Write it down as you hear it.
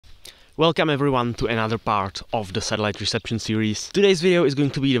Welcome everyone to another part of the satellite reception series. Today's video is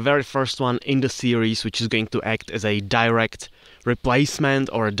going to be the very first one in the series, which is going to act as a direct replacement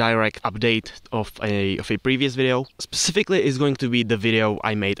or a direct update of a previous video. Specifically, it's going to be the video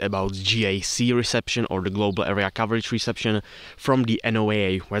I made about GAC reception, or the global area coverage reception, from the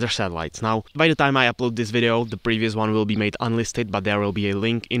NOAA weather satellites. Now, by the time I upload this video, the previous one will be made unlisted, but there will be a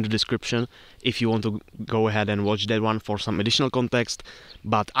link in the description if you want to go ahead and watch that one for some additional context.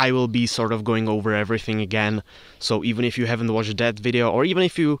 But I will be sort of going over everything again, so even if you haven't watched that video, or even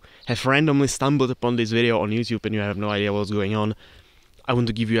if you have randomly stumbled upon this video on YouTube and you have no idea what's going on, I want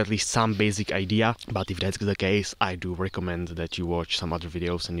to give you at least some basic idea. But if that's the case, I do recommend that you watch some other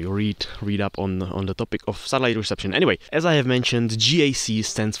videos and you read up on the topic of satellite reception. Anyway, as I have mentioned, GAC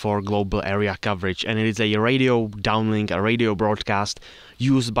stands for Global Area Coverage, and it is a radio downlink, a radio broadcast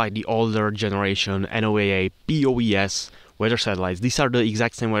used by the older generation NOAA POES weather satellites. These are the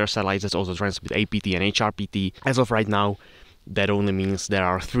exact same weather satellites that also transmit APT and HRPT. As of right now, that only means there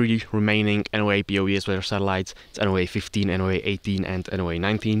are 3 remaining NOAA POES weather satellites. It's NOAA 15, NOAA 18 and NOAA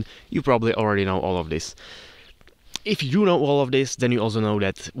 19. You probably already know all of this. If you do know all of this, then you also know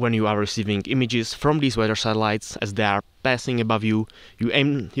that when you are receiving images from these weather satellites as they are passing above you, you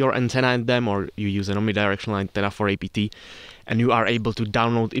aim your antenna at them, or you use an omnidirectional antenna for APT, and you are able to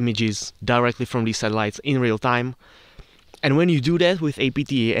download images directly from these satellites in real time. And when you do that with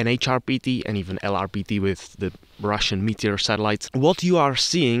APT and HRPT and even LRPT with the Russian Meteor satellites, what you are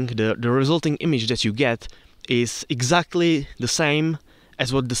seeing, the resulting image that you get, is exactly the same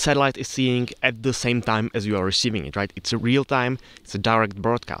as what the satellite is seeing at the same time as you are receiving it, right? It's a real time, it's a direct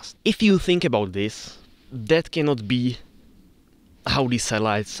broadcast. If you think about this, that cannot be how these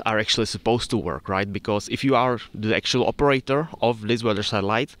satellites are actually supposed to work, right? Because if you are the actual operator of this weather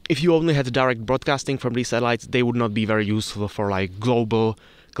satellite, if you only had direct broadcasting from these satellites, they would not be very useful for like global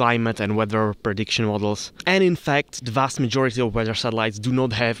climate and weather prediction models. And in fact, the vast majority of weather satellites do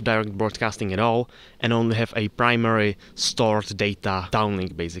not have direct broadcasting at all and only have a primary stored data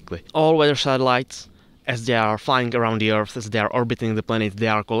downlink, basically. All weather satellites, as they are flying around the Earth, as they are orbiting the planet, they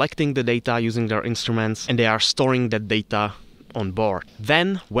are collecting the data using their instruments and they are storing that data on board.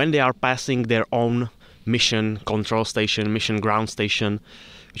 Then, when they are passing their own mission control station, mission ground station,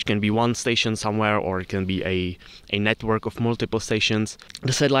 which can be one station somewhere or it can be a network of multiple stations,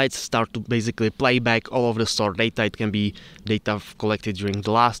 the satellites start to basically play back all of the stored data. It can be data collected during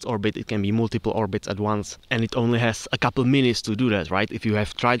the last orbit, it can be multiple orbits at once, and it only has a couple minutes to do that, right? If you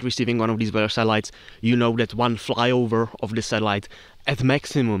have tried receiving one of these weather satellites, you know that one flyover of the satellite at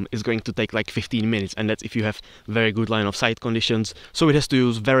maximum is going to take like 15 minutes, and that's if you have very good line of sight conditions. So it has to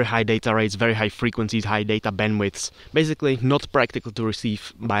use very high data rates, very high frequencies, high data bandwidths. Basically not practical to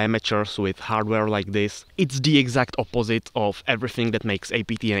receive by amateurs with hardware like this. It's the exact opposite of everything that makes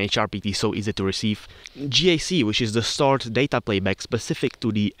APT and HRPT so easy to receive. GAC, which is the stored data playback specific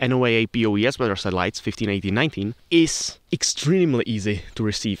to the NOAA POES weather satellites 15, 18, 19, is extremely easy to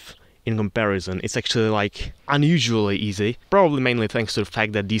receive. In comparison, it's actually like unusually easy, probably mainly thanks to the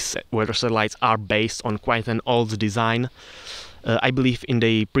fact that these weather satellites are based on quite an old design. I believe in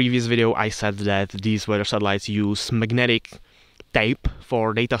the previous video I said that these weather satellites use magnetic tape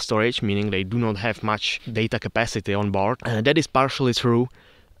for data storage, meaning they do not have much data capacity on board. That is partially true.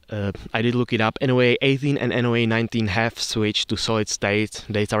 I did look it up. NOAA 18 and NOAA 19 have switched to solid-state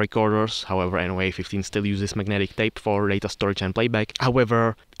data recorders. However, NOAA 15 still uses magnetic tape for data storage and playback.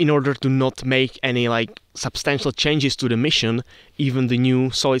 However, in order to not make any like substantial changes to the mission, even the new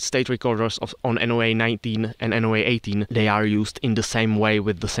solid-state recorders on NOAA 19 and NOAA 18, they are used in the same way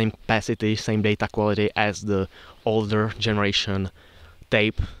with the same capacity, same data quality as the older generation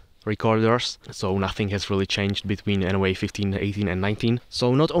tape recorders, so nothing has really changed between NOAA 15, 18 and 19.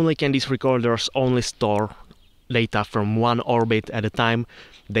 So not only can these recorders only store data from one orbit at a time,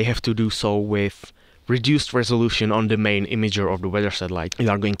 they have to do so with reduced resolution on the main imager of the weather satellite. You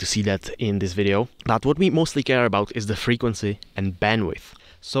are going to see that in this video. But what we mostly care about is the frequency and bandwidth.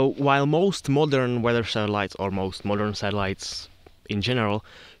 So while most modern weather satellites, or most modern satellites in general,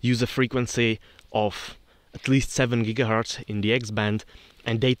 use a frequency of at least 7 GHz in the X-band,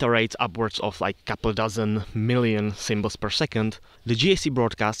 and data rates upwards of like a couple dozen million symbols per second, the GAC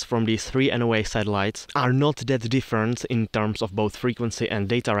broadcasts from these 3 NOAA satellites are not that different in terms of both frequency and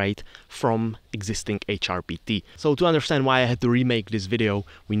data rate from existing HRPT. So to understand why I had to remake this video,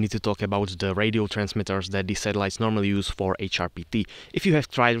 we need to talk about the radio transmitters that these satellites normally use for HRPT. If you have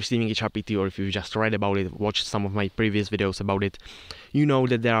tried receiving HRPT, or if you just read about it, watched some of my previous videos about it, you know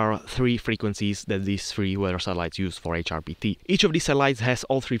that there are 3 frequencies that these 3 weather satellites use for HRPT. Each of these satellites has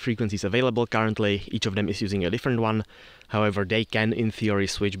all three frequencies available currently. Each of them is using a different one. However, they can in theory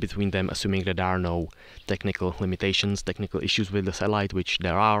switch between them, assuming that there are no technical limitations, technical issues with the satellite, which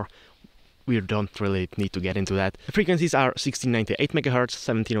there are. We don't really need to get into that. The frequencies are 1698 MHz,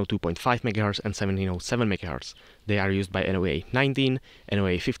 1702.5 MHz, and 1707 MHz. They are used by NOAA 19,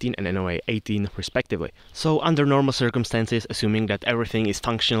 NOAA 15, and NOAA 18 respectively. So under normal circumstances, assuming that everything is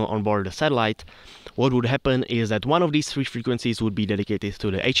functional on board the satellite, what would happen is that one of these three frequencies would be dedicated to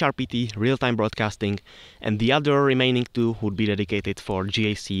the HRPT, real-time broadcasting, and the other remaining two would be dedicated for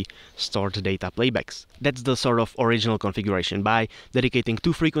GAC stored data playbacks. That's the sort of original configuration. By dedicating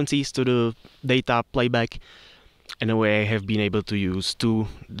two frequencies to the data playback, NOAA have been able to use two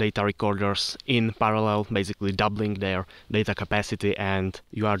data recorders in parallel, basically doubling their data capacity, and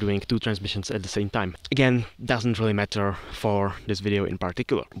you are doing two transmissions at the same time. Again, doesn't really matter for this video in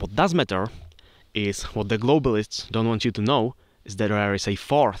particular. What does matter is what the globalists don't want you to know is that there is a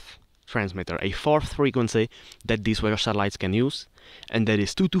fourth transmitter, a fourth frequency that these weather satellites can use, and that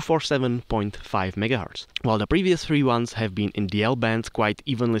is 2247.5 MHz. While the previous three ones have been in the L band, quite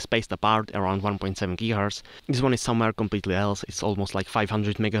evenly spaced apart around 1.7 GHz, this one is somewhere completely else. It's almost like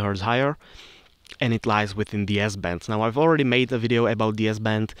 500 MHz higher, and it lies within the S band. Now, I've already made a video about the S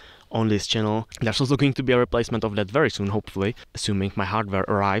band on this channel. There's also going to be a replacement of that very soon, hopefully, assuming my hardware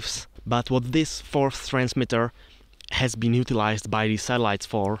arrives. But what this fourth transmitter has been utilized by these satellites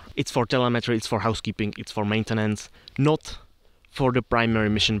for, it's for telemetry, it's for housekeeping, it's for maintenance, not for the primary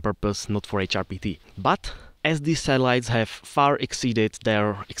mission purpose, not for HRPT. But as these satellites have far exceeded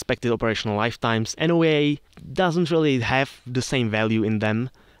their expected operational lifetimes, NOAA doesn't really have the same value in them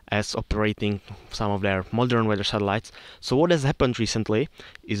as operating some of their modern weather satellites. So what has happened recently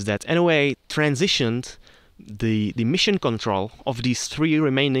is that NOAA transitioned the mission control of these three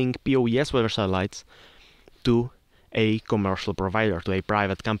remaining POES weather satellites to a commercial provider, to a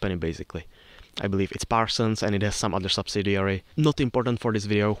private company basically. I believe it's Parsons, and it has some other subsidiary. Not important for this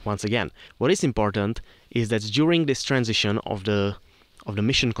video once again. What is important is that during this transition of the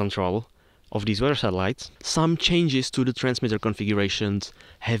mission control of these weather satellites, some changes to the transmitter configurations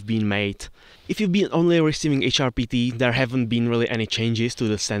have been made. If you've been only receiving HRPT, there haven't been really any changes to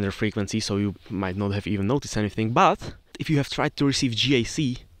the standard frequency, so you might not have even noticed anything. But if you have tried to receive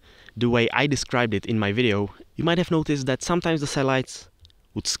GAC the way I described it in my video, you might have noticed that sometimes the satellites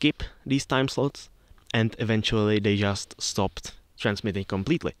would skip these time slots, and eventually they just stopped transmitting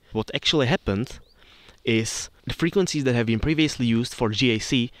completely. What actually happened is the frequencies that have been previously used for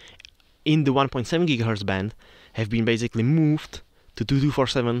GAC in the 1.7 GHz band have been basically moved to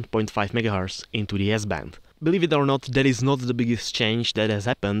 2247.5 MHz into the S band. Believe it or not, that is not the biggest change that has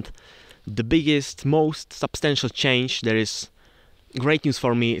happened. The biggest, most substantial change, that is great news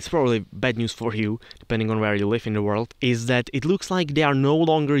for me, it's probably bad news for you, depending on where you live in the world, is that it looks like they are no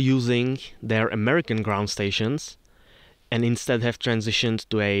longer using their American ground stations, and instead have transitioned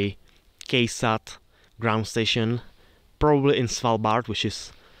to a KSAT ground station, probably in Svalbard, which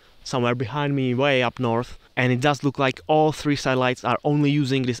is somewhere behind me, way up north. And it does look like all three satellites are only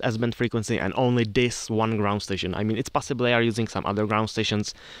using this S-band frequency and only this one ground station. I mean, it's possible they are using some other ground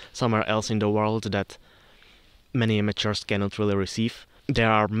stations somewhere else in the world that many amateurs cannot really receive. There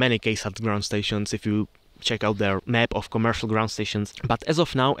are many KSAT ground stations if you check out their map of commercial ground stations. But as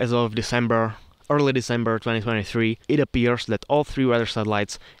of now, as of early December 2023, it appears that all three weather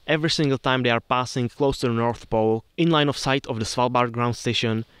satellites, every single time they are passing close to the North Pole, in line of sight of the Svalbard ground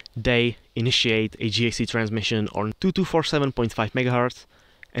station, they initiate a GAC transmission on 2247.5 MHz,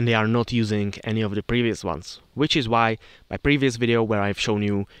 and they are not using any of the previous ones. Which is why my previous video, where I've shown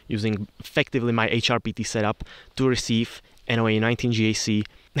you using effectively my HRPT setup to receive NOAA 19 GAC,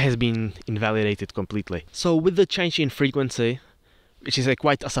 has been invalidated completely. So with the change in frequency, which is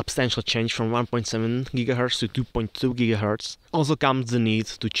quite a substantial change from 1.7 GHz to 2.2 GHz, also comes the need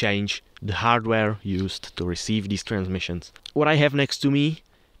to change the hardware used to receive these transmissions. What I have next to me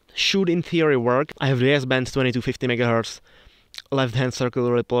should in theory work. I have the S-band 2250 MHz, left-hand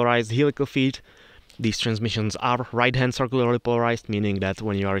circularly polarized helical feed. These transmissions are right-hand circularly polarized, meaning that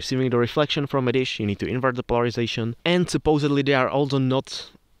when you are receiving the reflection from a dish, you need to invert the polarization. And supposedly they are also not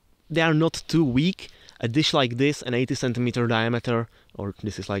too weak. A dish like this, an 80 centimeter diameter, or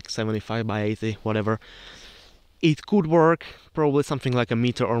this is like 75 by 80, whatever, it could work. Probably something like a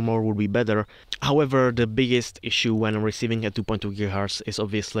meter or more would be better. However, the biggest issue when receiving at 2.2 GHz is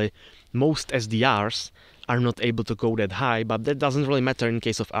obviously most SDRs are not able to go that high, but that doesn't really matter in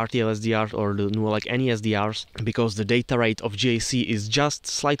case of RTL SDRs or the NOAA, like any SDRs, because the data rate of GAC is just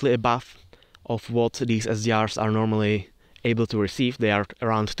slightly above of what these SDRs are normally able to receive. They are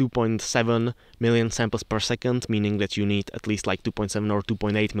around 2.7 million samples per second, meaning that you need at least like 2.7 or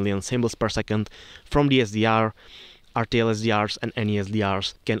 2.8 million samples per second from the SDR. RTL SDRs and any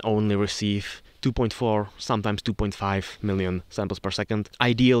SDRs can only receive 2.4, sometimes 2.5 million samples per second.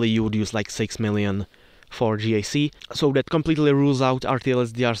 Ideally, you would use like 6 million for GAC, so that completely rules out RTL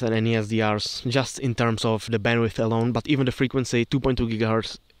SDRs and any SDRs just in terms of the bandwidth alone, but even the frequency, 2.2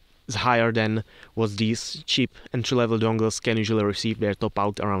 GHz, is higher than what these cheap entry-level dongles can usually receive. They top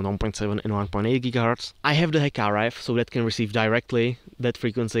out around 1.7 and 1.8 GHz. I have the HEC-RF, so that can receive directly that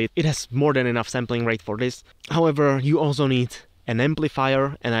frequency. It has more than enough sampling rate for this. However, you also need an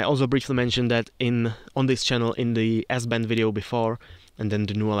amplifier, and I also briefly mentioned that on this channel in the S-band video before, and then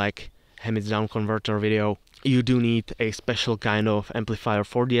the NOAA Hamid's down converter video. You do need a special kind of amplifier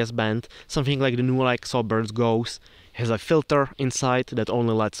for the S-band, something like the NOAA Sawbird GOES. Has a filter inside that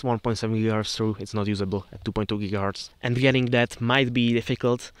only lets 1.7 GHz through. It's not usable at 2.2 GHz. And getting that might be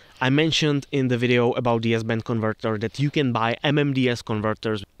difficult. I mentioned in the video about the S-band converter that you can buy MMDS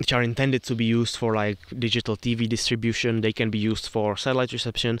converters, which are intended to be used for like digital TV distribution. They can be used for satellite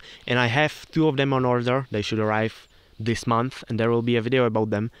reception, and I have 2 of them on order. They should arrive this month, and there will be a video about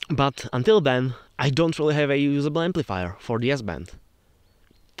them. But until then, I don't really have a usable amplifier for the S-band.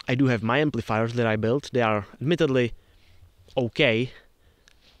 I do have my amplifiers that I built. They are admittedly okay,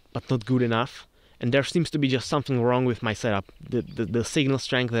 but not good enough, and there seems to be just something wrong with my setup. The signal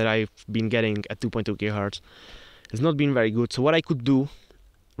strength that I've been getting at 2.2 GHz has not been very good. So what I could do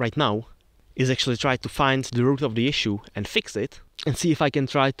right now is actually try to find the root of the issue and fix it, and see if I can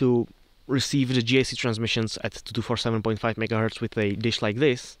try to receive the GAC transmissions at 247.5 MHz with a dish like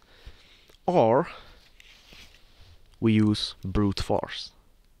this, or we use brute force.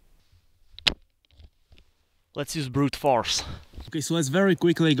 Let's use brute force. Okay, so let's very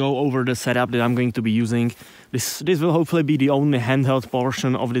quickly go over the setup that I'm going to be using. This will hopefully be the only handheld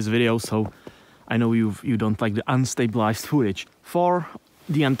portion of this video, so I know you don't like the unstabilized footage. For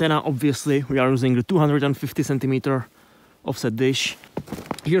the antenna, obviously, we are using the 250 centimeter offset dish.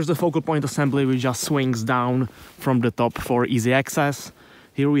 Here's the focal point assembly, which just swings down from the top for easy access.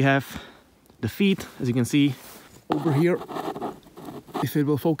 Here we have the feet, as you can see over here. If it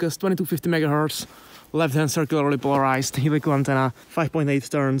will focus, 2250 MHz, left-hand circularly polarized helical antenna, 5.8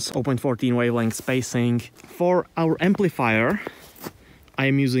 turns, 0.14 wavelength spacing. For our amplifier, I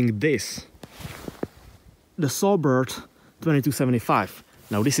am using this, the Sawbird 2275.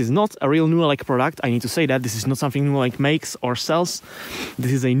 Now, this is not a real NOAA product. I need to say that this is not something NOAA makes or sells.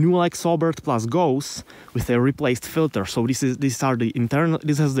 This is a NOAA Sawbird plus GOES with a replaced filter. So this has the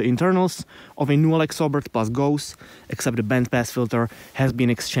internals of a NOAA Sawbird plus GOES, except the bandpass filter has been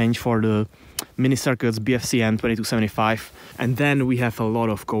exchanged for the mini circuits BFCN 2275. And then we have a lot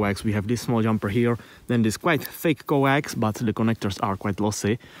of coax. We have this small jumper here, then this quite thick coax, but the connectors are quite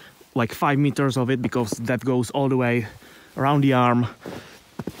lossy, like 5 meters of it, because that goes all the way around the arm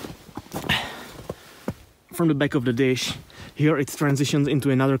from the back of the dish. Here it transitions into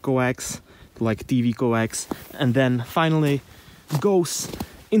another coax, like TV coax, and then finally goes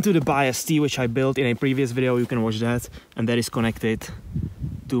into the bias T, which I built in a previous video. You can watch that, and that is connected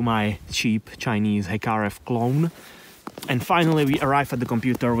to my cheap Chinese HEC-RF clone. And finally we arrive at the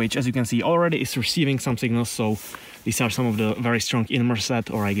computer, which, as you can see, already is receiving some signals. So these are some of the very strong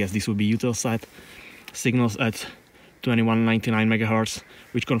Inmarsat, or I guess this would be Eutelsat signals at 2199 MHz,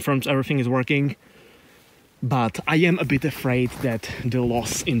 which confirms everything is working. But I am a bit afraid that the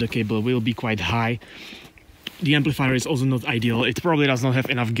loss in the cable will be quite high. The amplifier is also not ideal. It probably does not have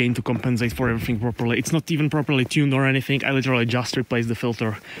enough gain to compensate for everything properly. It's not even properly tuned or anything. I literally just replaced the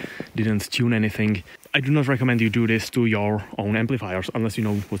filter, didn't tune anything. I do not recommend you do this to your own amplifiers unless you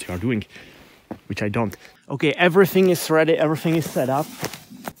know what you are doing, which I don't. Okay, everything is ready, everything is set up.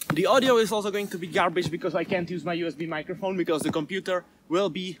 The audio is also going to be garbage because I can't use my USB microphone because the computer will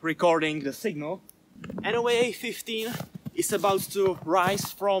be recording the signal. NOAA 15 is about to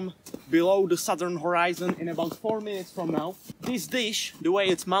rise from below the southern horizon in about 4 minutes from now. This dish, the way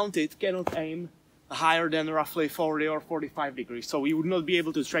it's mounted, cannot aim higher than roughly 40 or 45 degrees, so we would not be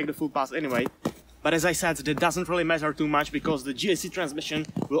able to track the full path anyway. But as I said, that doesn't really matter too much because the GAC transmission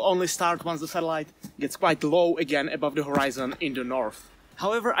will only start once the satellite gets quite low again above the horizon in the north.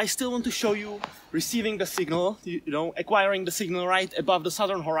 However, I still want to show you receiving the signal, acquiring the signal right above the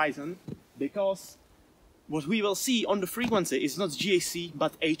southern horizon, because what we will see on the frequency is not GAC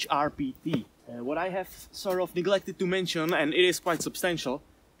but HRPT. What I have sort of neglected to mention, and it is quite substantial,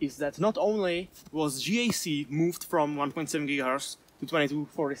 is that not only was GAC moved from 1.7 GHz to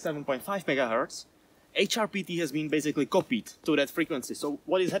 2247.5 MHz, HRPT has been basically copied to that frequency. So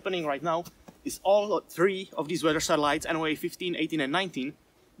what is happening right now is all three of these weather satellites, NOAA 15, 18 and 19,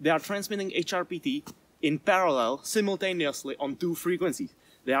 they are transmitting HRPT in parallel, simultaneously on two frequencies.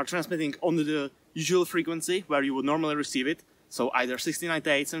 They are transmitting on the usual frequency where you would normally receive it, so either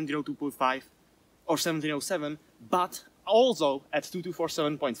 1698, 1702.5 or 1707, but also at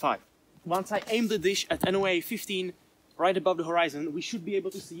 2247.5. Once I aim the dish at NOAA 15 right above the horizon, we should be able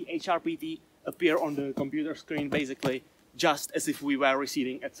to see HRPT appear on the computer screen, basically just as if we were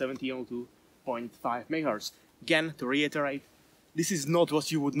receiving at 1702.5 MHz. Again, to reiterate, this is not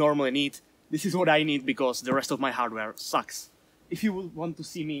what you would normally need. This is what I need because the rest of my hardware sucks. If you would want to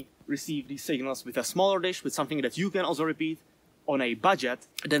see me receive these signals with a smaller dish, with something that you can also repeat on a budget,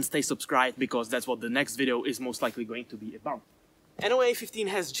 then stay subscribed because that's what the next video is most likely going to be about. NOAA 15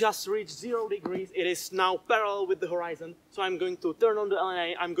 has just reached 0 degrees. It is now parallel with the horizon. So I'm going to turn on the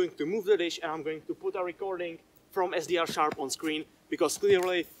LNA, I'm going to move the dish, and I'm going to put a recording from SDR Sharp on screen, because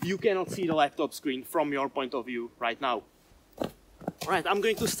clearly you cannot see the laptop screen from your point of view right now. Alright, I'm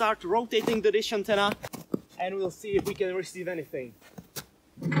going to start rotating the dish antenna and we'll see if we can receive anything.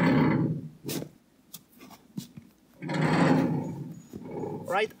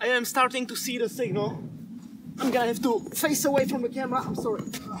 Right, I am starting to see the signal. I'm gonna have to face away from the camera, I'm sorry.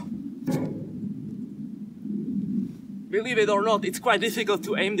 Believe it or not, it's quite difficult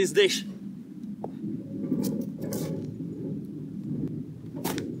to aim this dish.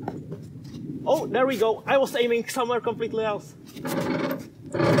 Oh, there we go. I was aiming somewhere completely else.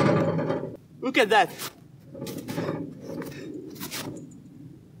 Look at that.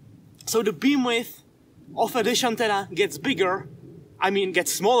 So the beam width of a dish antenna gets bigger,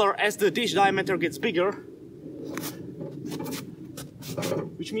 gets smaller as the dish diameter gets bigger.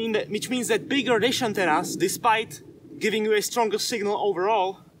 Which means that bigger dish antennas, despite giving you a stronger signal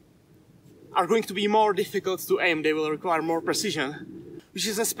overall, are going to be more difficult to aim. They will require more precision, which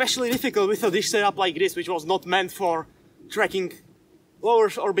is especially difficult with a dish setup like this, which was not meant for tracking low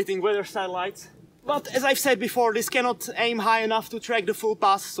Earth orbiting weather satellites. But as I've said before, this cannot aim high enough to track the full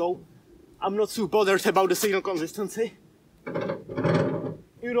path, so I'm not too bothered about the signal consistency.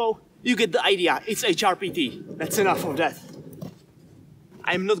 You know, you get the idea. It's HRPT. That's enough of that.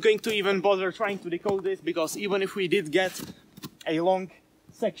 I'm not going to even bother trying to decode this, because even if we did get a long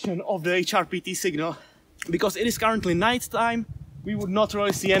section of the HRPT signal, because it is currently night time, we would not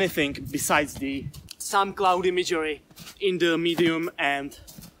really see anything besides some cloud imagery in the medium and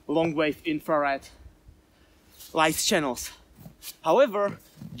long wave infrared light channels. However,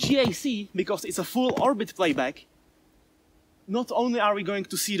 GAC, because it's a full orbit playback, not only are we going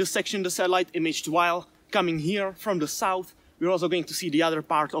to see the section the satellite imaged while coming here from the south, we're also going to see the other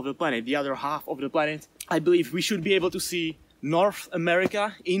part of the planet, the other half of the planet. I believe we should be able to see North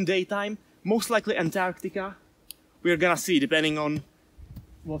America in daytime, most likely Antarctica. We're gonna see, depending on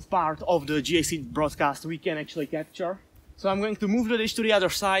what part of the GAC broadcast we can actually capture. So I'm going to move the dish to the other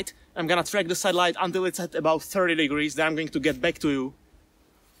side. I'm gonna track the satellite until it's at about 30 degrees. Then I'm going to get back to you.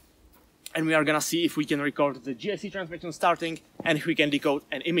 And we are gonna see if we can record the GAC transmission starting and if we can decode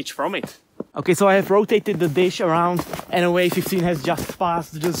an image from it. Okay, so I have rotated the dish around. NOAA 15 has just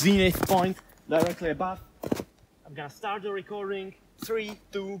passed the zenith point directly above. I'm gonna start the recording. 3,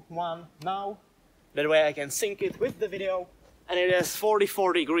 2, 1, now. That way I can sync it with the video. And it is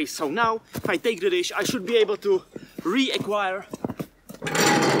 44 degrees. So now, if I take the dish, I should be able to reacquire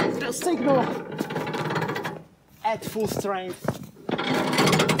the signal at full strength.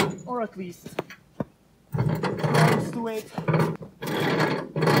 Or at least close to it.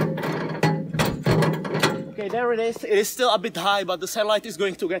 Okay, there it is. It is still a bit high, but the satellite is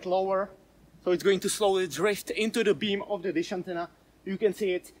going to get lower. So it's going to slowly drift into the beam of the dish antenna. You can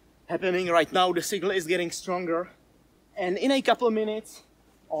see it happening right now. The signal is getting stronger. And in a couple of minutes,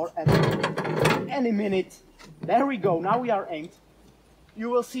 or at any minute, there we go, now we are aimed. You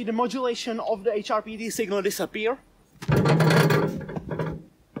will see the modulation of the HRPT signal disappear.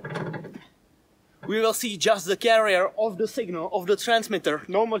 We will see just the carrier of the signal, of the transmitter,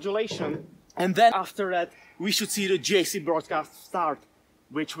 no modulation. And then after that, we should see the GAC broadcast start,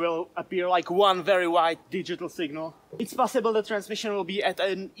 which will appear like one very white digital signal. It's possible the transmission will be at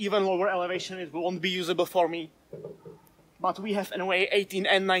an even lower elevation, it won't be usable for me. But we have NOAA 18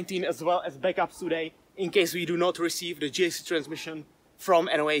 and 19 as well as backups today, in case we do not receive the GAC transmission from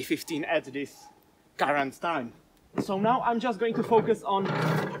NOAA 15 at this current time. So now I'm just going to focus on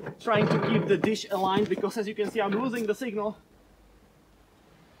trying to keep the dish aligned, because as you can see I'm losing the signal.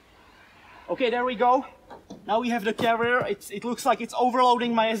 Okay, there we go. Now we have the carrier. It looks like it's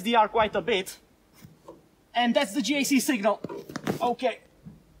overloading my SDR quite a bit. And that's the GAC signal. Okay.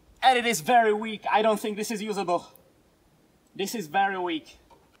 And it is very weak. I don't think this is usable. This is very weak.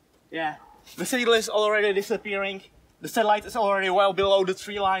 Yeah. The signal is already disappearing. The satellite is already well below the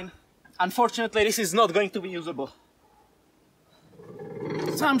tree line. Unfortunately, this is not going to be usable.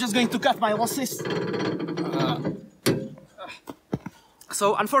 So I'm just going to cut my losses.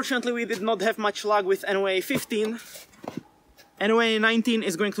 So unfortunately, we did not have much luck with NOAA 15. NOAA 19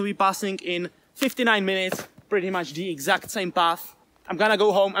 is going to be passing in 59 minutes, pretty much the exact same path. I'm gonna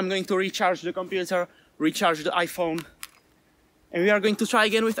go home, I'm going to recharge the computer, recharge the iPhone, and we are going to try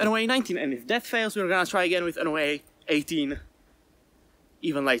again with NOAA 19, and if that fails, we're gonna try again with NOAA 18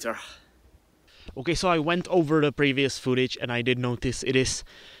 even later. Okay, so I went over the previous footage and I did notice it is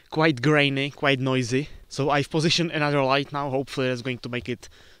quite grainy, quite noisy. So I've positioned another light now, hopefully that's going to make it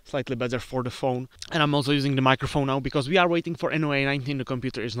slightly better for the phone. And I'm also using the microphone now because we are waiting for NOAA 19, the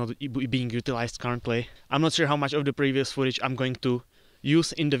computer is not being utilized currently. I'm not sure how much of the previous footage I'm going to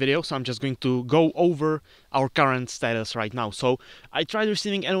use in the video, so I'm just going to go over our current status right now. So I tried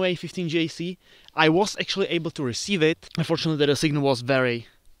receiving NOAA 15 GAC. I was actually able to receive it. Unfortunately, the signal was very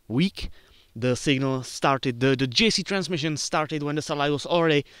weak. The signal started, the GAC transmission started when the satellite was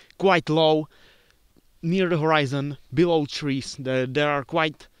already quite low, near the horizon, below trees. There are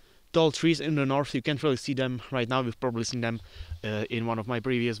quite tall trees in the north. You can't really see them right now. We've probably seen them in one of my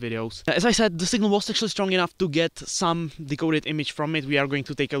previous videos. As I said, the signal was actually strong enough to get some decoded image from it. We are going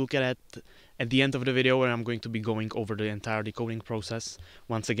to take a look at it at the end of the video, where I'm going to be going over the entire decoding process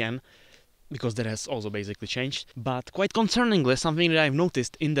once again, because that has also basically changed. But quite concerningly, something that I've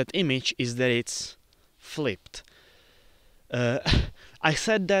noticed in that image is that it's flipped. I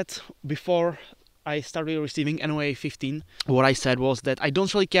said that before I started receiving NOAA 15. What I said was that I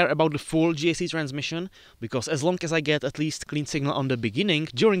don't really care about the full GAC transmission, because as long as I get at least clean signal on the beginning,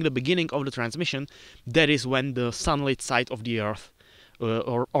 during the beginning of the transmission, that is when the sunlit side of the Earth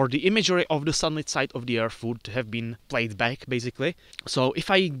or the imagery of the sunlit side of the Earth would have been played back, basically. So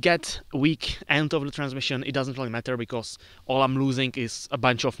if I get a weak end of the transmission, it doesn't really matter, because all I'm losing is a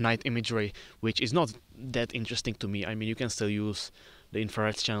bunch of night imagery, which is not that interesting to me. I mean, you can still use the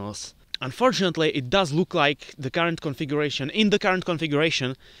infrared channels. Unfortunately, it does look like the current configuration,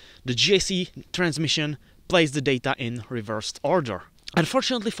 the GAC transmission plays the data in reversed order.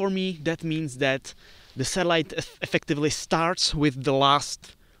 Unfortunately for me, that means that the satellite effectively starts with the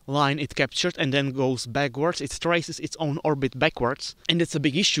last line it captured and then goes backwards. It traces its own orbit backwards, and that's a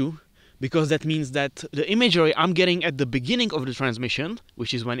big issue, because that means that the imagery I'm getting at the beginning of the transmission,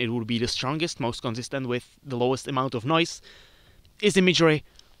 which is when it would be the strongest, most consistent with the lowest amount of noise, is imagery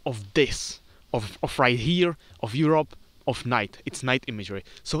of this, of right here, of Europe, of night. It's night imagery.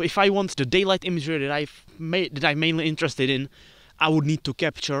 So if I want the daylight imagery that I'm mainly interested in, I would need to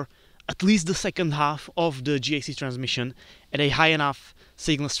capture at least the second half of the GAC transmission at a high enough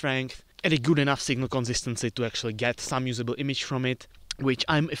signal strength, at a good enough signal consistency to actually get some usable image from it, which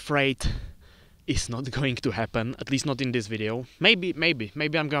I'm afraid is not going to happen, at least not in this video. Maybe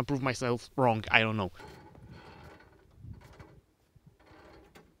I'm gonna prove myself wrong, I don't know.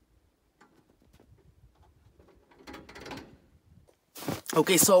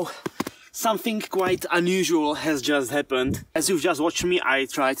 Okay, so something quite unusual has just happened. As you've just watched me, I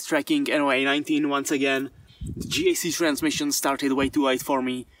tried tracking NOAA 19 once again. The GAC transmission started way too late for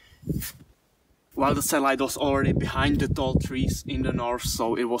me, while the satellite was already behind the tall trees in the north,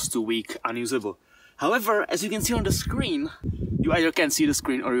 so it was too weak, unusable. However, as you can see on the screen, you either can see the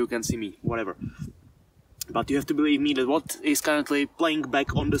screen or you can see me, whatever. But you have to believe me that what is currently playing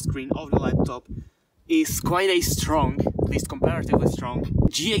back on the screen of the laptop is quite a strong, at least comparatively strong,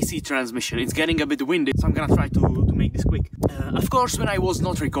 GAC transmission. It's getting a bit windy, so I'm gonna try to make this quick. Of course, when I was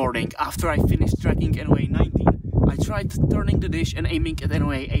not recording, after I finished tracking NOAA 19, I tried turning the dish and aiming at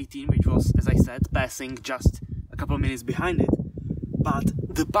NOAA 18, which was, as I said, passing just a couple of minutes behind it. But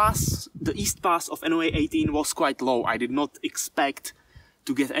the east pass of NOAA 18 was quite low. I did not expect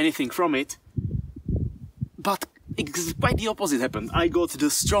to get anything from it, but quite the opposite happened. I got the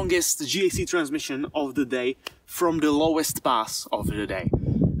strongest GAC transmission of the day from the lowest pass of the day.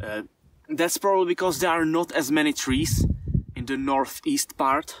 That's probably because there are not as many trees in the northeast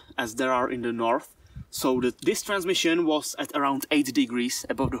part as there are in the north. So this transmission was at around 8 degrees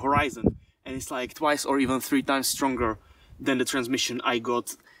above the horizon, and it's like twice or even 3 times stronger than the transmission I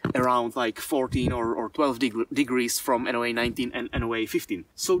got around like 14 or 12 degrees from NOAA 19 and NOAA 15.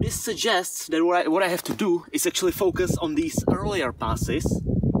 So this suggests that what I have to do is actually focus on these earlier passes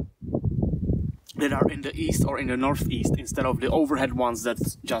that are in the east or in the northeast, instead of the overhead ones that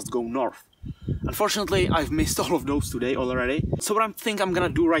just go north. Unfortunately, I've missed all of those today already. So what I think I'm gonna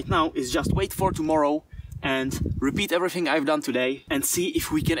do right now is just wait for tomorrow and repeat everything I've done today and see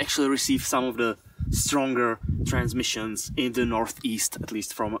if we can actually receive some of the stronger transmissions in the northeast, at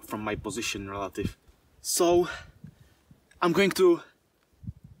least from my position relative. So I'm going to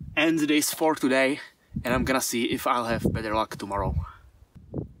end this for today, and I'm gonna see if I'll have better luck tomorrow.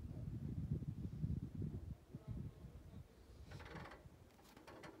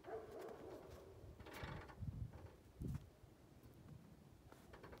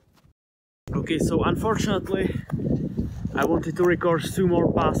 Okay, so unfortunately I wanted to record 2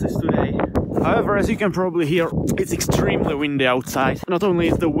 more passes today. However, as you can probably hear, it's extremely windy outside. Not only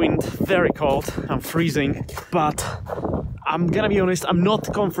is the wind very cold, I'm freezing, but I'm gonna be honest, I'm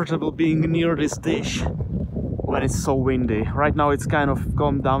not comfortable being near this dish when it's so windy. Right now it's kind of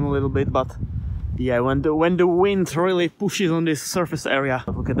calmed down a little bit, but yeah, when the wind really pushes on this surface area,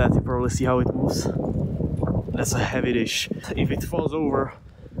 look at that, you probably see how it moves. That's a heavy dish. If it falls over,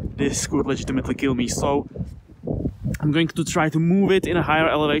 this could legitimately kill me, so I'm going to try to move it in a higher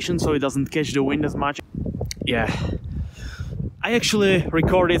elevation so it doesn't catch the wind as much. Yeah, I actually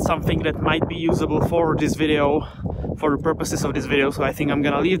recorded something that might be usable for this video, for the purposes of this video, so I think I'm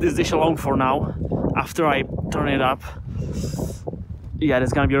gonna leave this dish alone for now, after I turn it up. Yeah,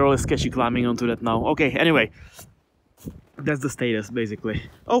 there's gonna be really sketchy climbing onto that now. Okay, anyway, that's the status, basically.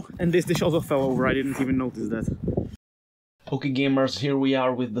 Oh, and this dish also fell over, I didn't even notice that. Okay gamers, here we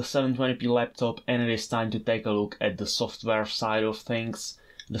are with the 720p laptop, and it is time to take a look at the software side of things.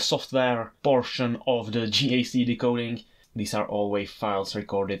 The software portion of the GAC decoding. These are all WAV files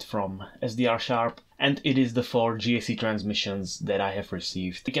recorded from SDR Sharp, and it is the 4 GAC transmissions that I have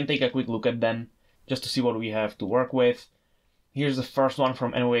received. We can take a quick look at them, just to see what we have to work with. Here's the first one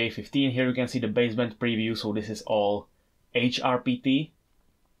from NOAA 15, here you can see the baseband preview, so this is all HRPT.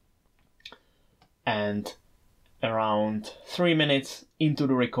 And around 3 minutes into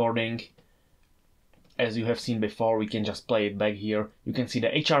the recording, as you have seen before, we can just play it back here. You can see the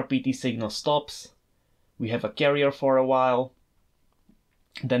HRPT signal stops, we have a carrier for a while,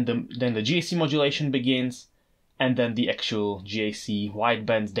 then the GAC modulation begins, and then the actual GAC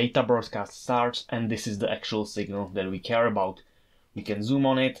wideband data broadcast starts, and this is the actual signal that we care about. We can zoom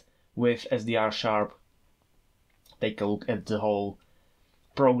on it with SDR Sharp, take a look at the whole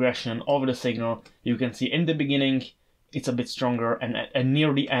progression of the signal. You can see in the beginning it's a bit stronger, and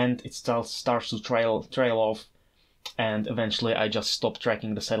near the end it starts to trail off, and eventually I just stop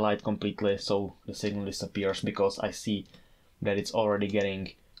tracking the satellite completely, so the signal disappears because I see that it's already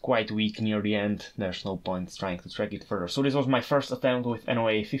getting quite weak near the end. There's no point trying to track it further. So this was my first attempt with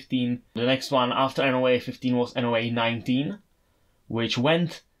NOAA 15. The next one after NOAA 15 was NOAA 19, which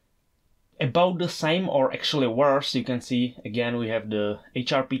went about the same, or actually worse. You can see again we have the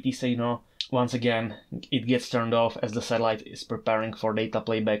HRPT signal. Once again it gets turned off as the satellite is preparing for data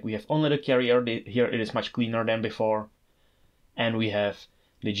playback. We have only the carrier, here it is much cleaner than before, and we have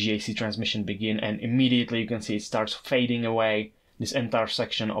the GAC transmission begin, and immediately you can see it starts fading away. This entire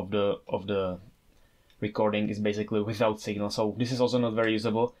section of the recording is basically without signal, so this is also not very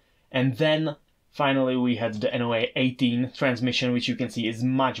usable. And then finally we had the NOAA 18 transmission, which you can see is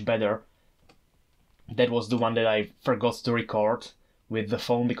much better. That was the one that I forgot to record with the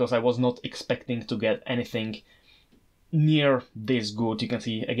phone because I was not expecting to get anything near this good. You can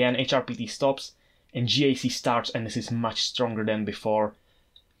see again HRPT stops and GAC starts, and this is much stronger than before.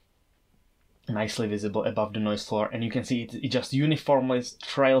 Nicely visible above the noise floor, and you can see it just uniformly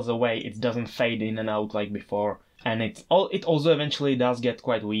trails away. It doesn't fade in and out like before, and it also eventually does get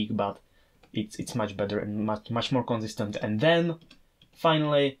quite weak, but it's much better and much more consistent. And then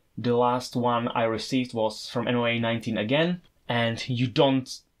finally the last one I received was from NOAA 19 again, and you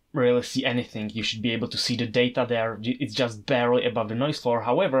don't really see anything. You should be able to see the data there, it's just barely above the noise floor.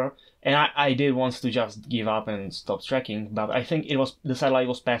 However, and I did want to just give up and stop tracking, but I think the satellite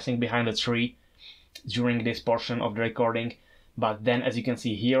was passing behind a tree during this portion of the recording. But then, as you can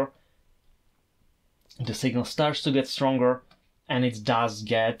see here, the signal starts to get stronger, and it does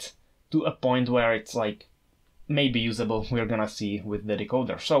get to a point where it's like maybe usable. We're gonna see with the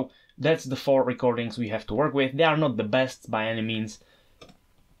decoder. So that's the 4 recordings we have to work with. They are not the best by any means,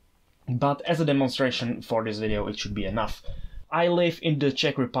 but as a demonstration for this video it should be enough. I live in the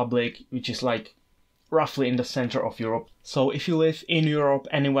Czech Republic, which is like roughly in the center of Europe. So if you live in Europe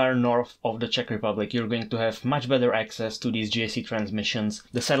anywhere north of the Czech Republic, you're going to have much better access to these GAC transmissions.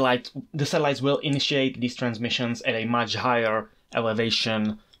 The satellites will initiate these transmissions at a much higher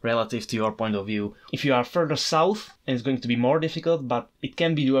elevation relative to your point of view. If you are further south, it's going to be more difficult, but it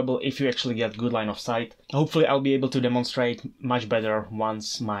can be doable if you actually get good line of sight. Hopefully I'll be able to demonstrate much better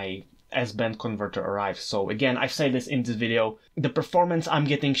once my S-band converter arrives. So again, I've said this in this video, the performance I'm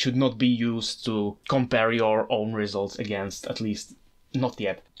getting should not be used to compare your own results against, at least not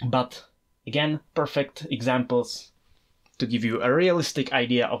yet. But Again, perfect examples to give you a realistic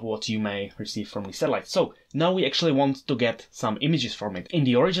idea of what you may receive from the satellite. So now we actually want to get some images from it. In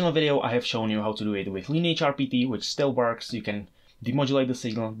the original video I have shown you how to do it with lineage RPT, which still works. You can demodulate the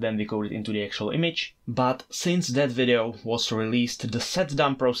signal, then decode it into the actual image. But since that video was released, the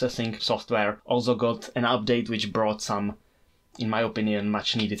set-dump processing software also got an update which brought some, in my opinion,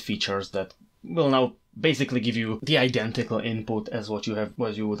 much needed features that will now basically give you the identical input as what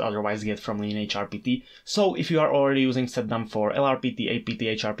you would otherwise get from lineage RPT. So if you are already using set-dump for LRPT, APT,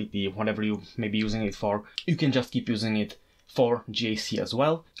 HRPT, whatever you may be using it for, you can just keep using it for GAC as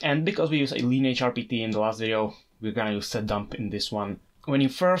well. And because we use a lineage RPT in the last video, we're gonna use set-dump in this one. When you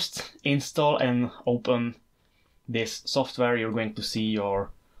first install and open this software, you're going to see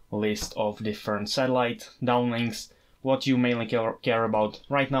your list of different satellite downlinks. What you mainly care about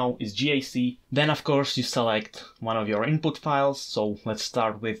right now is GAC. Then of course you select one of your input files. So let's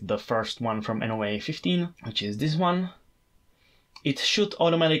start with the first one from NOAA 15, which is this one. It should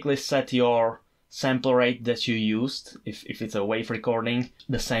automatically set your sample rate that you used. If it's a wave recording,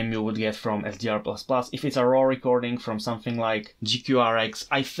 the same you would get from SDR++. If it's a raw recording from something like GQRX,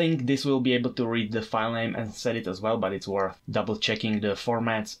 I think this will be able to read the file name and set it as well, but it's worth double checking the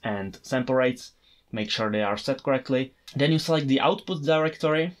formats and sample rates. Make sure they are set correctly. Then you select the output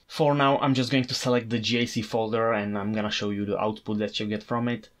directory. For now, I'm just going to select the GAC folder and I'm gonna show you the output that you get from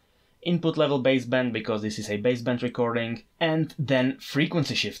it. Input level baseband, because this is a baseband recording, and then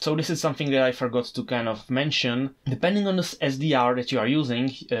frequency shift. So this is something that I forgot to kind of mention. Depending on the SDR that you are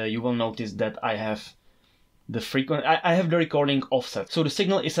using, you will notice that I have the I have the recording offset. So the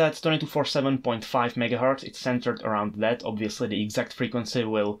signal is at 2247.5 MHz. It's centered around that. Obviously, the exact frequency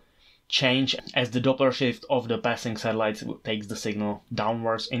will change as the Doppler shift of the passing satellites takes the signal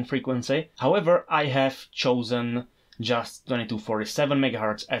downwards in frequency. However, I have chosen just 2247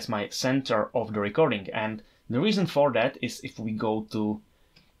 MHz as my center of the recording, and the reason for that is if we go to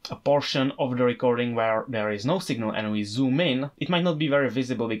a portion of the recording where there is no signal and we zoom in, it might not be very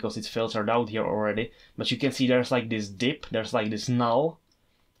visible because it's filtered out here already, but you can see there's like this dip, there's like this null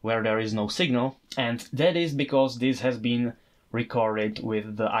where there is no signal, and that is because this has been recorded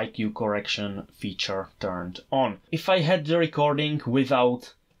with the IQ correction feature turned on. If I had the recording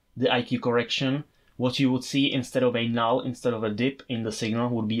without the IQ correction, what you would see instead of a null, instead of a dip in the signal,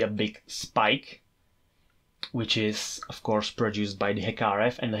 would be a big spike, which is of course produced by the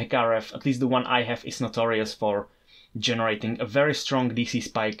GAC, and the GAC, at least the one I have, is notorious for generating a very strong DC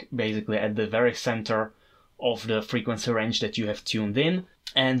spike basically at the very center of the frequency range that you have tuned in,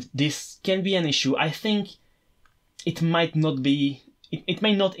 and this can be an issue. I think it might not be, it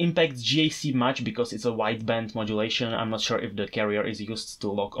may not impact GAC much because it's a wideband modulation. I'm not sure if the carrier is used to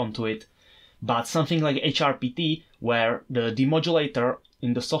lock onto it. But something like HRPT, where the demodulator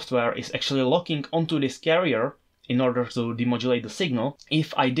in the software is actually locking onto this carrier in order to demodulate the signal,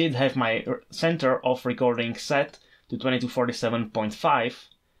 if I did have my center of recording set to 2247.5,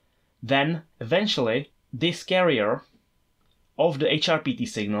 then eventually this carrier of the HRPT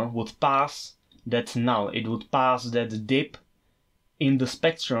signal would pass that null. It would pass that dip in the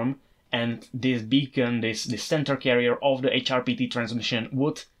spectrum, and this beacon, this center carrier of the HRPT transmission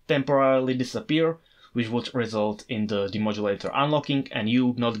would temporarily disappear, which would result in the demodulator unlocking and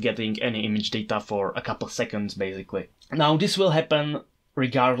you not getting any image data for a couple seconds basically. Now this will happen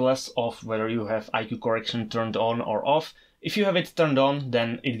regardless of whether you have IQ correction turned on or off. If you have it turned on,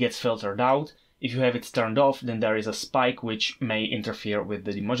 then it gets filtered out. If you have it turned off, then there is a spike which may interfere with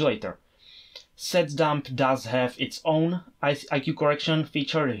the demodulator. Set-dump does have its own IQ correction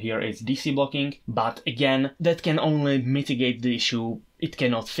feature. Here it's DC blocking, but again, that can only mitigate the issue. It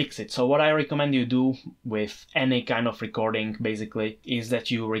cannot fix it. So what I recommend you do with any kind of recording basically is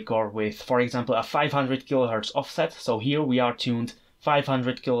that you record with, for example, a 500 kHz offset. So here we are tuned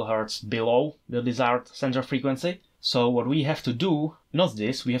 500 kHz below the desired center frequency. So what we have to do, not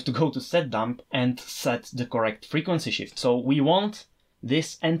this, we have to go to set-dump and set the correct frequency shift. So we want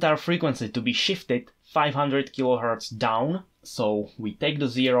this entire frequency to be shifted 500 kHz down. So we take the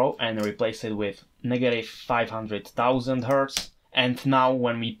 0 and replace it with negative 500,000 Hz. And now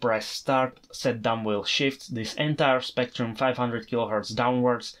when we press start, set-dump will shift this entire spectrum 500 kHz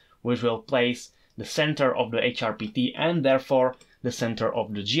downwards, which will place the center of the HRPT and therefore the center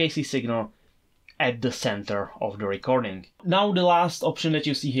of the GAC signal at the center of the recording. Now the last option that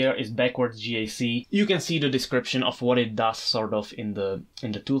you see here is backwards GAC. You can see the description of what it does sort of in the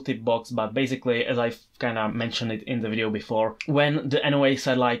tooltip box, but basically, as I've kind of mentioned it in the video before, when the NOAA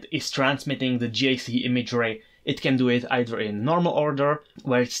satellite is transmitting the GAC imagery, it can do it either in normal order,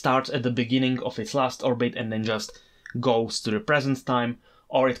 where it starts at the beginning of its last orbit and then just goes to the present time,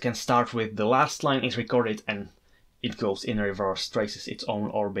 or it can start with the last line is recorded and it goes in reverse, traces its own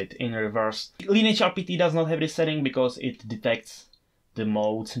orbit in reverse. Lineage RPT does not have this setting because it detects the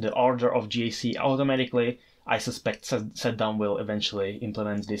mode, the order of GAC automatically. I suspect setDump will eventually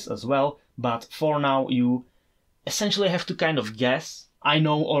implement this as well, but for now you essentially have to kind of guess. I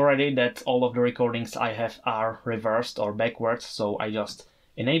know already that all of the recordings I have are reversed or backwards, so I just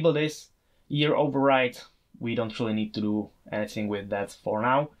enable this. Year override, we don't really need to do anything with that for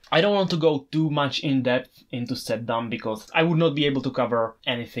now. I don't want to go too much in depth into setDump because I would not be able to cover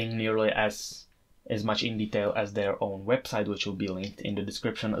anything nearly as much in detail as their own website, which will be linked in the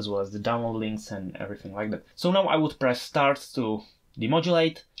description, as well as the download links and everything like that. So now I would press start to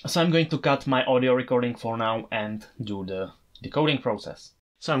demodulate. So I'm going to cut my audio recording for now and do the decoding process.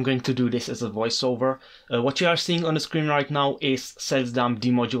 So I'm going to do this as a voiceover. What you are seeing on the screen right now is setDump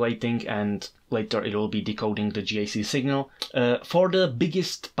demodulating, and later it will be decoding the GAC signal. For the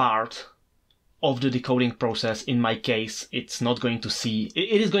biggest part of the decoding process, in my case, it's not going to see,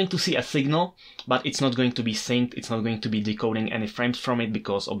 it is going to see a signal, but it's not going to be synced, it's not going to be decoding any frames from it,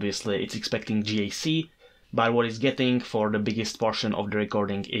 because obviously it's expecting GAC, but what it's getting for the biggest portion of the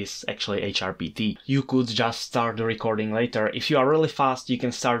recording is actually HRPT. You could just start the recording later. If you are really fast, you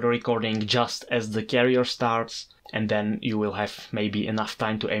can start the recording just as the carrier starts, and then you will have maybe enough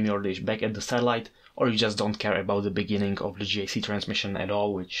time to aim your dish back at the satellite, or you just don't care about the beginning of the GAC transmission at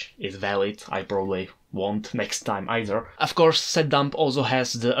all, which is valid. I probably won't next time either. Of course, setDump also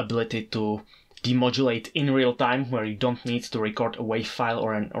has the ability to demodulate in real time, where you don't need to record a WAV file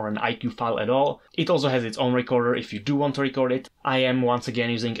or an IQ file at all. It also has its own recorder if you do want to record it. I am once again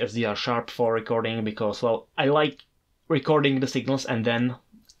using SDR Sharp for recording because, well, I like recording the signals and then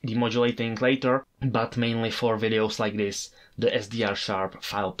demodulating later, but mainly for videos like this, the SDR Sharp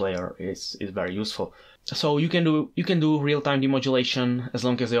file player is very useful. So you can do real-time demodulation as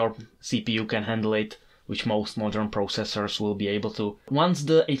long as your CPU can handle it, which most modern processors will be able to. Once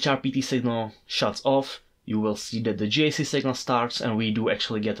the HRPT signal shuts off, you will see that the GAC signal starts, and we do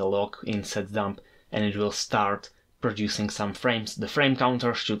actually get a lock in setDump, and it will start producing some frames. The frame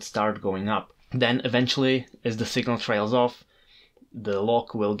counter should start going up. Then eventually, as the signal trails off, the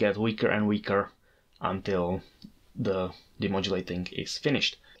lock will get weaker and weaker until the demodulating is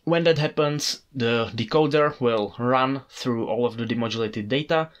finished. When that happens, the decoder will run through all of the demodulated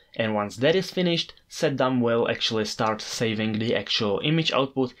data, and once that is finished, setDump will actually start saving the actual image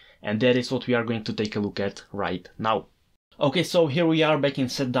output, and that is what we are going to take a look at right now. Okay, so here we are back in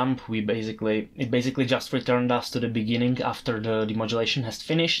setDump. It basically just returned us to the beginning after the demodulation has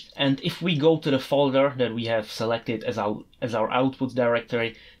finished, and if we go to the folder that we have selected as our output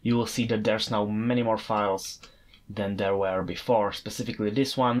directory, you will see that there's now many more files than there were before, specifically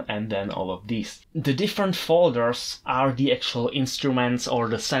this one and then all of these. The different folders are the actual instruments or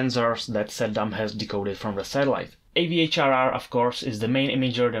the sensors that setDump has decoded from the satellite. AVHRR, of course, is the main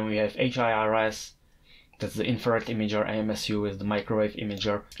imager. Then we have HIRS, that's the infrared imager. AMSU is the microwave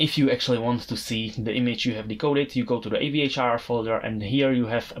imager. If you actually want to see the image you have decoded, you go to the AVHRR folder, and here you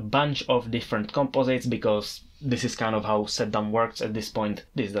have a bunch of different composites, because this is kind of how setDump works at this point.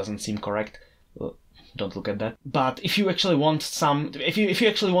 This doesn't seem correct. Don't look at that. But if you actually want if you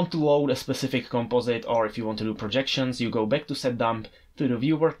actually want to load a specific composite, or if you want to do projections, you go back to setDump to the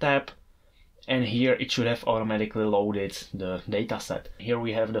viewer tab, and here it should have automatically loaded the dataset. Here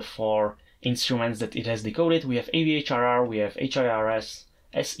we have the 4 instruments that it has decoded. We have AVHRR, we have HIRS,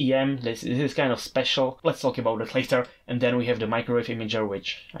 SEM, this is kind of special. Let's talk about it later. And then we have the microwave imager,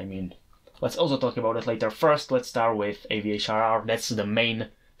 which, I mean, let's also talk about it later. First, let's start with AVHRR. That's the main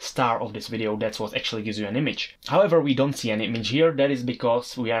star of this video. That's what actually gives you an image. However, we don't see an image here. That is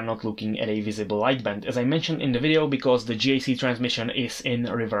because we are not looking at a visible light band. As I mentioned in the video, because the GAC transmission is in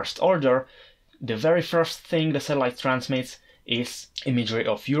reversed order, the very first thing the satellite transmits is imagery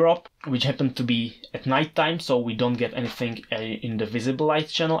of Europe, which happened to be at night time, so we don't get anything in the visible light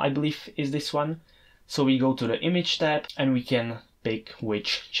channel, I believe is this one. So we go to the image tab and we can pick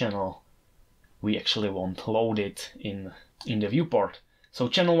which channel we actually want loaded in the viewport. So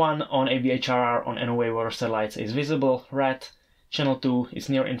channel 1 on AVHRR on NOAA weather satellites is visible, red. Channel 2 is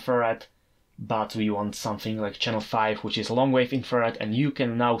near infrared, but we want something like channel 5, which is long wave infrared, and you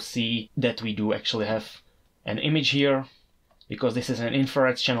can now see that we do actually have an image here. Because this is an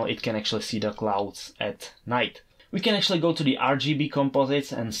infrared channel, it can actually see the clouds at night. We can actually go to the RGB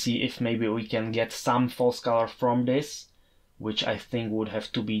composites and see if maybe we can get some false color from this, which I think would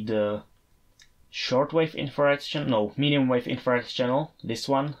have to be the shortwave infrared channel, no, medium wave infrared channel, this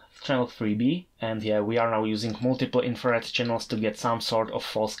one, channel 3B. And yeah, we are now using multiple infrared channels to get some sort of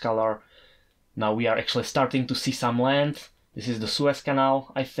false color. Now we are actually starting to see some land. This is the Suez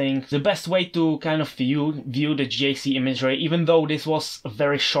Canal, I think. The best way to kind of view the GAC imagery, even though this was a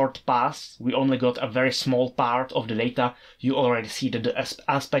very short pass, we only got a very small part of the data, you already see that the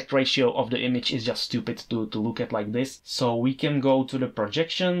aspect ratio of the image is just stupid to look at like this. So we can go to the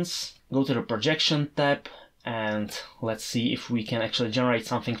projections, go to the projection tab, and let's see if we can actually generate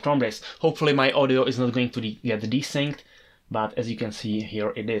something from this. Hopefully my audio is not going to get desynced, but as you can see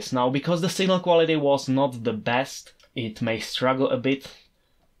here it is. Now, because the signal quality was not the best, it may struggle a bit.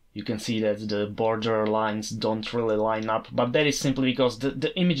 You can see that the border lines don't really line up, but that is simply because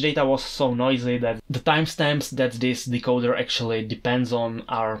the image data was so noisy that the timestamps that this decoder actually depends on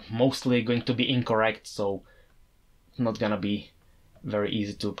are mostly going to be incorrect, so it's not gonna be very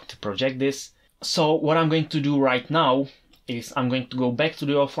easy to project this. So what I'm going to do right now is I'm going to go back to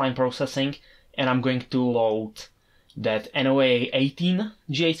the offline processing and I'm going to load that NOAA 18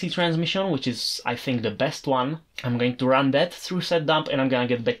 GAC transmission, which is, I think, the best one. I'm going to run that through setDump and I'm gonna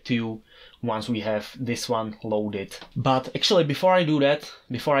get back to you once we have this one loaded. But actually, before I do that,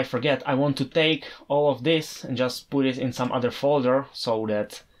 before I forget, I want to take all of this and just put it in some other folder so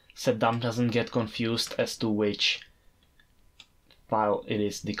that setDump doesn't get confused as to which file it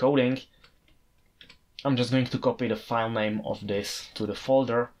is decoding. I'm just going to copy the file name of this to the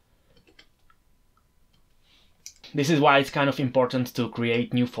folder. This is why it's kind of important to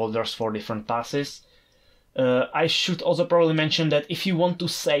create new folders for different passes. I should also probably mention that if you want to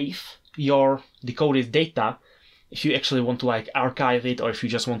save your decoded data, if you actually want to like archive it, or if you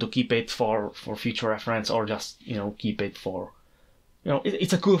just want to keep it for future reference, or just, you know, keep it for, you know,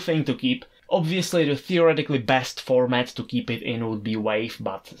 it's a cool thing to keep. Obviously, the theoretically best format to keep it in would be WAV,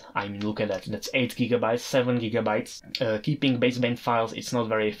 but I mean, look at that, that's 8 GB, 7 GB. Keeping baseband files, it's not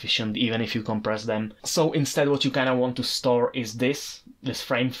very efficient, even if you compress them. So instead, what you kind of want to store is this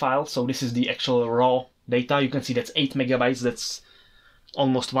frame file. So this is the actual raw data. You can see that's 8 MB, that's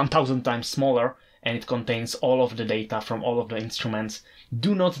almost 1000 times smaller, and it contains all of the data from all of the instruments.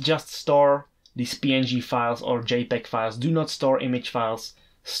 Do not just store these PNG files or JPEG files, do not store image files.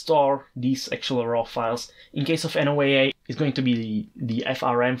 Store these actual raw files. In case of NOAA, it's going to be the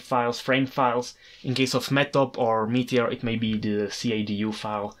FRM files, frame files. In case of METOP or Meteor, it may be the CADU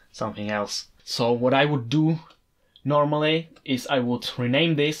file, something else. So what I would do normally is I would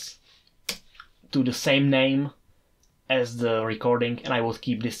rename this to the same name as the recording, and I would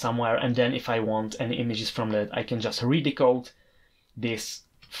keep this somewhere, and then if I want any images from that, I can just redecode this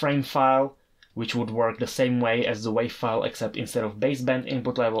frame file, which would work the same way as the WAV file, except instead of baseband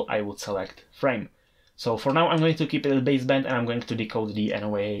input level, I would select frame. So for now, I'm going to keep it at baseband and I'm going to decode the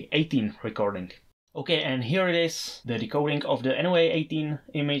NOAA 18 recording. Okay, and here it is. The decoding of the NOAA 18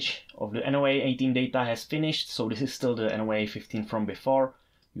 image of the NOAA 18 data has finished. So this is still the NOAA 15 from before.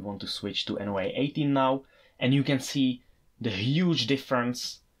 We want to switch to NOAA 18 now, and you can see the huge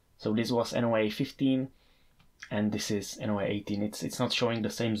difference. So this was NOAA 15 and this is NOAA 18. It's not showing the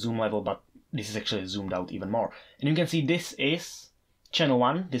same zoom level, but this is actually zoomed out even more. And you can see this is channel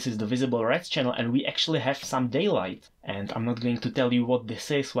 1, this is the visible reds channel, and we actually have some daylight. And I'm not going to tell you what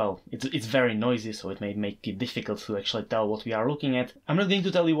this is. Well, it's very noisy, so it may make it difficult to actually tell what we are looking at. I'm not going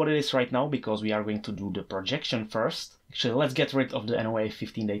to tell you what it is right now, because we are going to do the projection first. Actually, let's get rid of the NOAA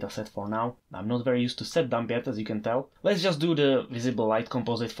 15 dataset for now. I'm not very used to setDump yet, as you can tell. Let's just do the visible light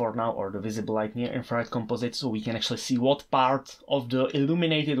composite for now, or the visible light near infrared composite, so we can actually see what part of the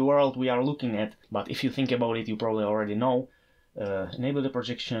illuminated world we are looking at. But if you think about it, you probably already know. Enable the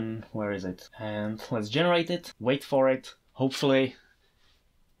projection, where is it? And let's generate it, wait for it. Hopefully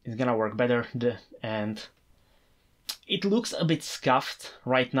it's gonna work better. And it looks a bit scuffed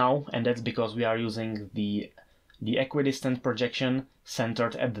right now, and that's because we are using the equidistant projection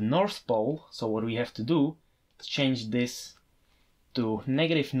centered at the North Pole. So what we have to do is change this to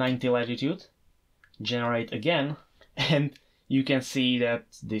 -90 latitude, generate again, and you can see that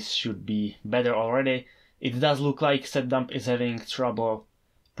this should be better already. It does look like setDump is having trouble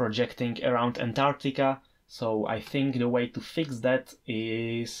projecting around Antarctica, so I think the way to fix that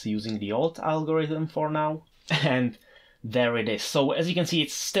is using the old algorithm for now. And there it is. So as you can see,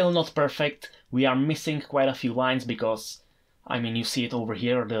 it's still not perfect. We are missing quite a few lines because, I mean, you see it over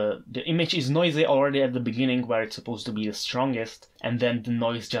here. The image is noisy already at the beginning, where it's supposed to be the strongest, and then the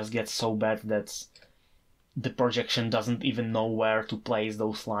noise just gets so bad that the projection doesn't even know where to place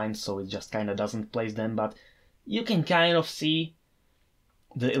those lines, so it just kind of doesn't place them. But you can kind of see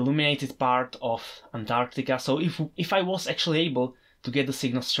the illuminated part of Antarctica. So if I was actually able to get the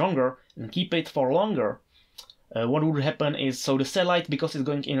signal stronger and keep it for longer, what would happen is, so the satellite, because it's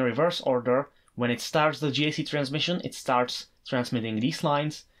going in reverse order, when it starts the GAC transmission, it starts transmitting these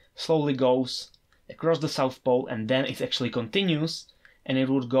lines, slowly goes across the South Pole, and then it actually continues, and it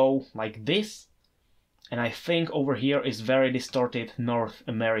would go like this. And I think over here is very distorted North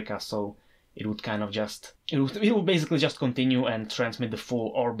America, so it would kind of just, it would basically just continue and transmit the full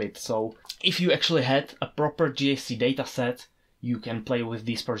orbit. So if you actually had a proper GAC dataset, you can play with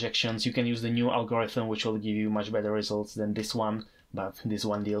these projections. You can use the new algorithm, which will give you much better results than this one, but this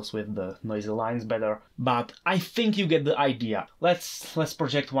one deals with the noisy lines better. But I think you get the idea. Let's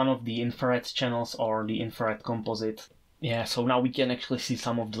project one of the infrared channels or the infrared composite. Yeah, so now we can actually see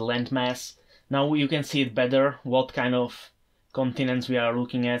some of the landmass. Now you can see it better, what kind of continents we are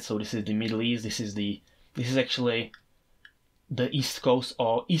looking at. So this is the Middle East, this is actually the east coast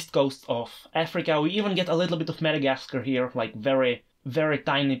of Africa. We even get a little bit of Madagascar here, like very, very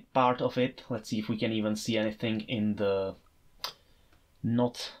tiny part of it. Let's see if we can even see anything in the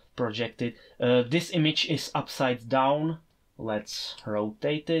not projected. This image is upside down. Let's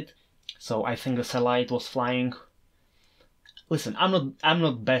rotate it. So I think the satellite was flying. Listen, I'm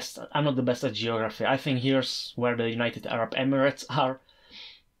not the best at geography. I think here's where the United Arab Emirates are.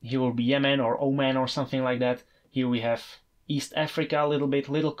 Here will be Yemen or Oman or something like that. Here we have East Africa a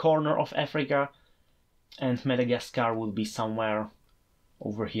little corner of Africa, and Madagascar will be somewhere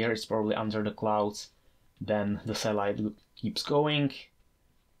over here. It's probably under the clouds. Then the satellite keeps going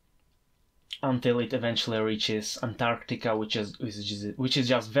until it eventually reaches Antarctica, which is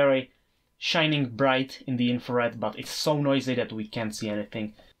just very shining bright in the infrared, but it's so noisy that we can't see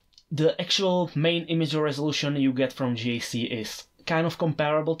anything. The actual main image resolution you get from GAC is kind of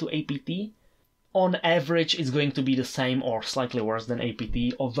comparable to APT. On average, it's going to be the same or slightly worse than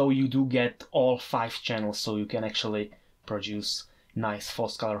APT, although you do get all 5 channels, so you can actually produce nice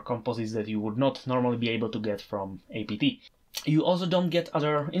false color composites that you would not normally be able to get from APT. You also don't get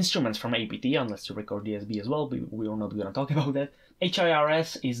other instruments from APT unless you record DSB as well, but we are not going to talk about that.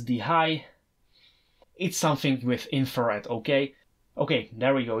 HIRS is the high. It's something with infrared, okay? Okay,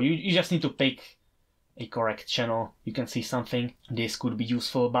 there we go. You just need to pick a correct channel. You can see something. This could be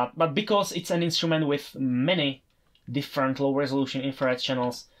useful, but because it's an instrument with many different low resolution infrared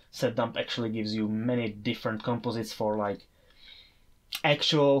channels, SetDump actually gives you many different composites for like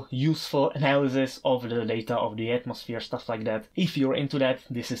actual useful analysis of the data of the atmosphere, stuff like that. If you're into that,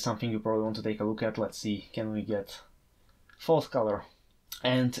 this is something you probably want to take a look at. Let's see, can we get false color?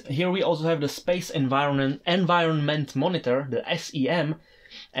 And here we also have the Space Environment Monitor, the SEM,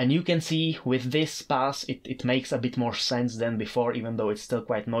 and you can see with this pass it makes a bit more sense than before, even though it's still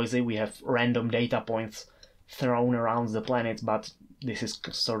quite noisy. We have random data points thrown around the planet, but this is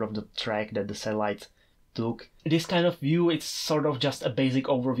sort of the track that the satellite took. This kind of view, it's sort of just a basic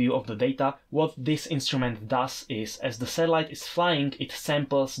overview of the data. What this instrument does is, as the satellite is flying, it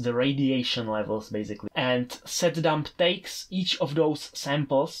samples the radiation levels basically. And SetDump takes each of those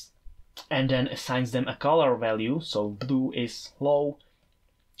samples and then assigns them a color value. So blue is low,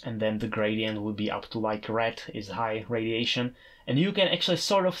 and then the gradient would be up to like red is high radiation. And you can actually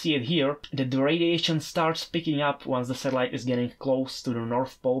sort of see it here, that the radiation starts picking up once the satellite is getting close to the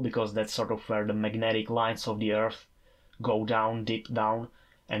North Pole, because that's sort of where the magnetic lines of the Earth go down, dip down,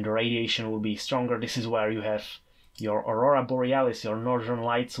 and the radiation will be stronger. This is where you have your aurora borealis, your northern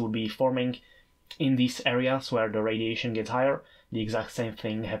lights will be forming in these areas where the radiation gets higher. The exact same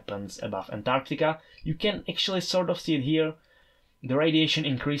thing happens above Antarctica. You can actually sort of see it here. The radiation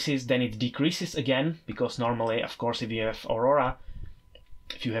increases, then it decreases again, because normally, of course, if you have aurora,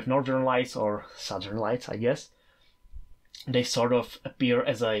 if you have northern lights or southern lights, I guess, they sort of appear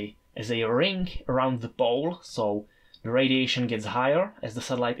as a ring around the pole, so the radiation gets higher as the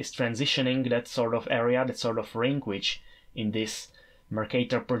satellite is transitioning that sort of area, that sort of ring, which in this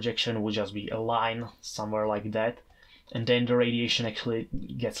Mercator projection would just be a line somewhere like that. And then the radiation actually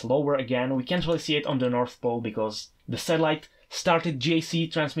gets lower again. We can't really see it on the North Pole because the satellite started GAC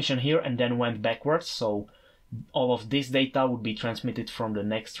transmission here and then went backwards, so all of this data would be transmitted from the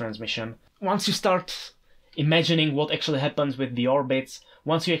next transmission. Once you start imagining what actually happens with the orbits,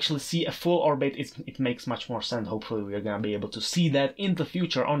 once you actually see a full orbit, it makes much more sense. Hopefully we're gonna be able to see that in the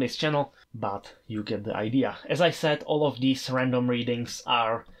future on this channel, but you get the idea. As I said, all of these random readings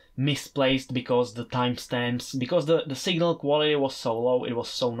are misplaced because the timestamps, because the signal quality was so low, it was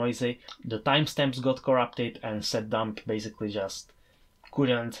so noisy, the timestamps got corrupted, and SetDump basically just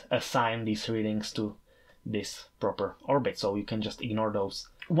couldn't assign these readings to this proper orbit, so you can just ignore those.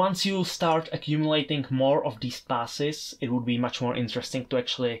 Once you start accumulating more of these passes, it would be much more interesting to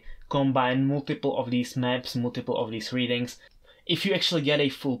actually combine multiple of these maps, multiple of these readings. If you actually get a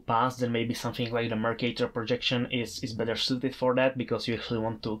full pass, then maybe something like the Mercator projection is better suited for that, because you actually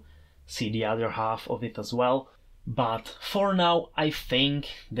want to see the other half of it as well. But for now, I think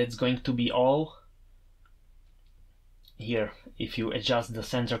that's going to be all. here, if you adjust the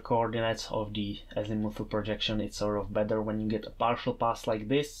center coordinates of the azimuthal projection, it's sort of better when you get a partial pass like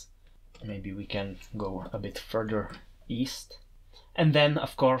this. Maybe we can go a bit further east. And then,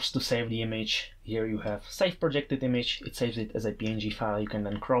 of course, to save the image, here you have save projected image. It saves it as a PNG file. You can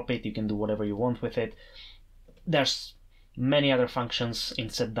then crop it, you can do whatever you want with it. There's many other functions in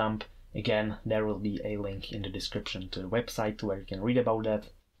setDump. Again, there will be a link in the description to the website where you can read about that.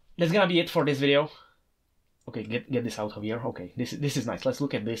 That's gonna be it for this video. Okay, get this out of here. Okay, this is nice. Let's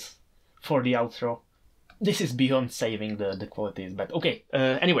look at this for the outro. This is beyond saving, the quality is bad. Okay,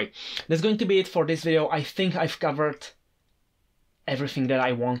 anyway, that's going to be it for this video. I think I've covered everything that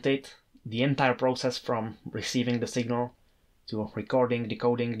I wanted. The entire process from receiving the signal to recording,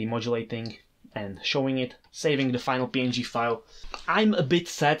 decoding, demodulating, and showing it, saving the final PNG file. I'm a bit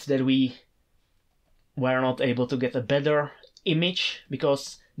sad that we were not able to get a better image,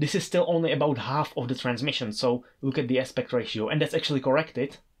 because this is still only about half of the transmission, so look at the aspect ratio, and that's actually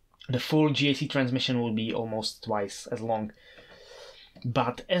corrected. The full GAC transmission will be almost twice as long.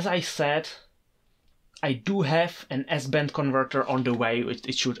 But as I said, I do have an S-band converter on the way.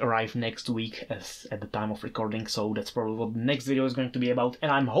 It should arrive next week as at the time of recording, so that's probably what the next video is going to be about,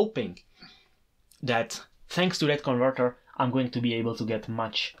 and I'm hoping that thanks to that converter I'm going to be able to get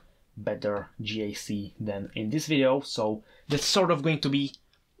much better GAC than in this video. So that's sort of going to be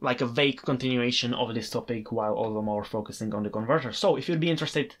like a vague continuation of this topic while all the more focusing on the converter. So if you'd be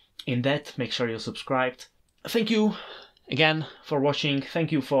interested in that, make sure you're subscribed. Thank you again for watching.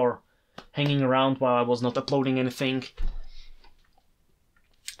 Thank you for hanging around while I was not uploading anything.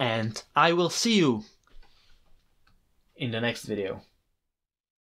 And I will see you in the next video.